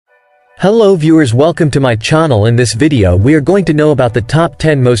Hello viewers, welcome to my channel. In this video we are going to know about the top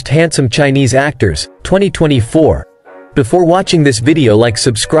 10 most handsome Chinese actors, 2024. Before watching this video, like,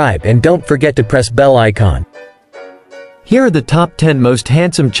 subscribe, and don't forget to press bell icon. Here are the top 10 most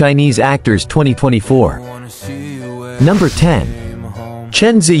handsome Chinese actors 2024. Number 10.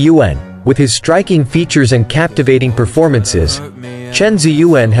 Chen Zhe Yuan. With his striking features and captivating performances, Chen Zhe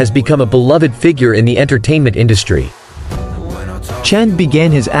Yuan has become a beloved figure in the entertainment industry. Chen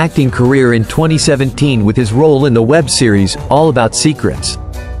began his acting career in 2017 with his role in the web series All About Secrets.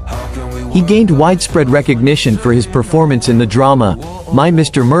 He gained widespread recognition for his performance in the drama My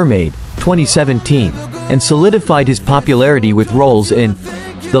Mr. Mermaid, 2017, and solidified his popularity with roles in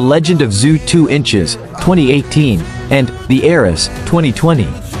The Legend of Zhu 2 Inches, 2018, and The Heiress, 2020.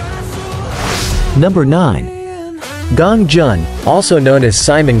 Number 9. Gong Jun, also known as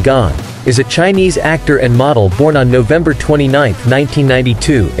Simon Gong, is a Chinese actor and model born on November 29,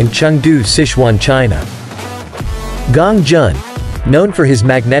 1992 in Chengdu, Sichuan, China. Gong Jun, known for his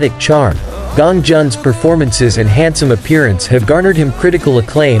magnetic charm, Gong Jun's performances and handsome appearance have garnered him critical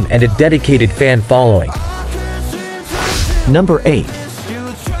acclaim and a dedicated fan following. Number 8.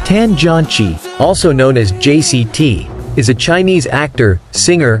 Jian Ci, also known as JCT, is a Chinese actor,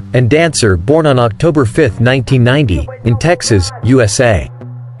 singer, and dancer born on October 5, 1990, in Texas, USA.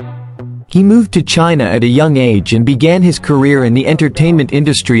 He moved to China at a young age and began his career in the entertainment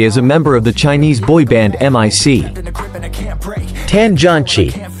industry as a member of the Chinese boy band MIC. Jian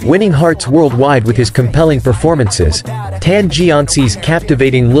Ci, winning hearts worldwide with his compelling performances, Jian Ci's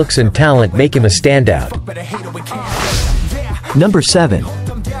captivating looks and talent make him a standout. Number 7.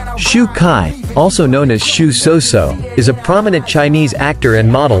 Xu Kai, also known as Xu Soso, is a prominent Chinese actor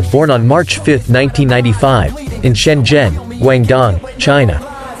and model born on March 5, 1995, in Shenzhen, Guangdong, China.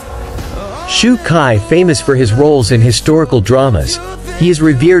 Xu Kai, famous for his roles in historical dramas, he is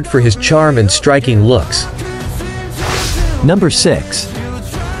revered for his charm and striking looks. Number 6.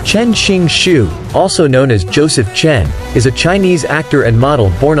 Chen Xing Xu, also known as Joseph Chen, is a Chinese actor and model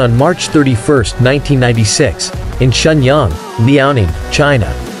born on March 31, 1996, in Shenyang, Liaoning,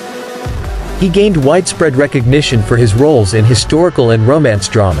 China. He gained widespread recognition for his roles in historical and romance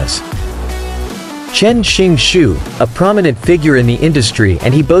dramas. Chen Xing Xu, a prominent figure in the industry,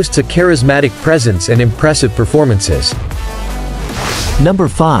 and he boasts a charismatic presence and impressive performances. Number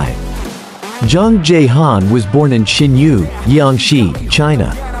 5. Zhang Jiehan was born in Xinyu, Jiangxi,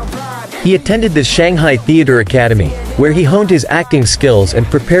 China. He attended the Shanghai Theatre Academy, where he honed his acting skills and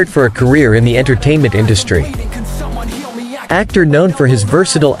prepared for a career in the entertainment industry. Actor known for his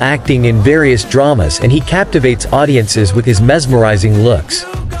versatile acting in various dramas, and he captivates audiences with his mesmerizing looks.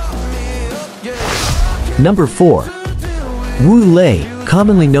 Number 4. Wu Lei,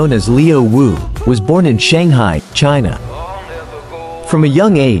 commonly known as Liu Wu, was born in Shanghai, China. From a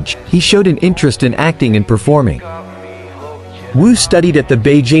young age, he showed an interest in acting and performing. Wu studied at the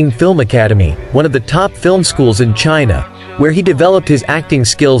Beijing Film Academy, one of the top film schools in China, where he developed his acting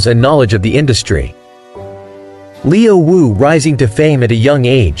skills and knowledge of the industry. Liu Wu rising to fame at a young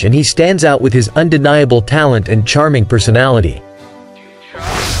age, and he stands out with his undeniable talent and charming personality.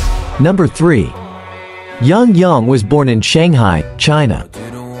 Number 3. Yang Yang was born in Shanghai, China.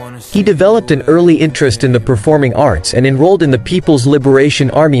 He developed an early interest in the performing arts and enrolled in the People's Liberation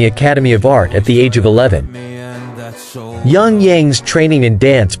Army Academy of Art at the age of 11. Yang Yang's training in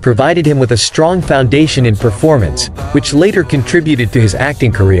dance provided him with a strong foundation in performance, which later contributed to his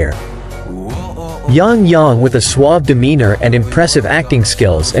acting career. Yang Yang with a suave demeanor and impressive acting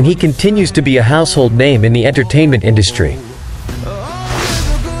skills, and he continues to be a household name in the entertainment industry.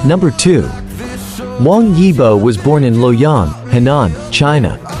 Number 2. Wang Yi Bo was born in Luoyang, Henan,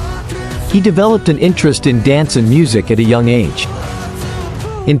 China. He developed an interest in dance and music at a young age.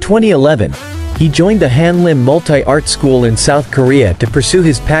 In 2011, he joined the Hanlim Multi-Art School in South Korea to pursue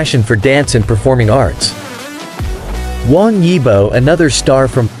his passion for dance and performing arts. Wang Yi Bo, another star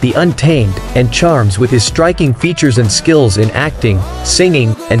from The Untamed, and charms with his striking features and skills in acting,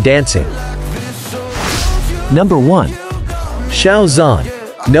 singing, and dancing. Number 1. Xiao Zhan.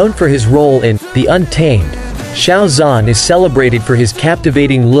 Known for his role in The Untamed, Xiao Zhan is celebrated for his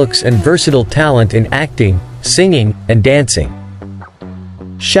captivating looks and versatile talent in acting, singing, and dancing.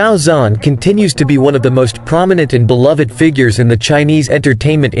 Xiao Zhan continues to be one of the most prominent and beloved figures in the Chinese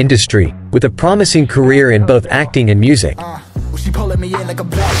entertainment industry, with a promising career in both acting and music. She pulling me in like a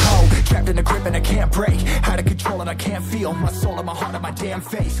black hole, trapped in a grip and I can't break. How to control it, I can't feel my soul and my heart on my damn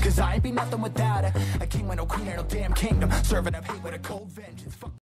face. Cause I ain't be nothing without her. A king with no queen and no damn kingdom, serving up hate with a cold vengeance.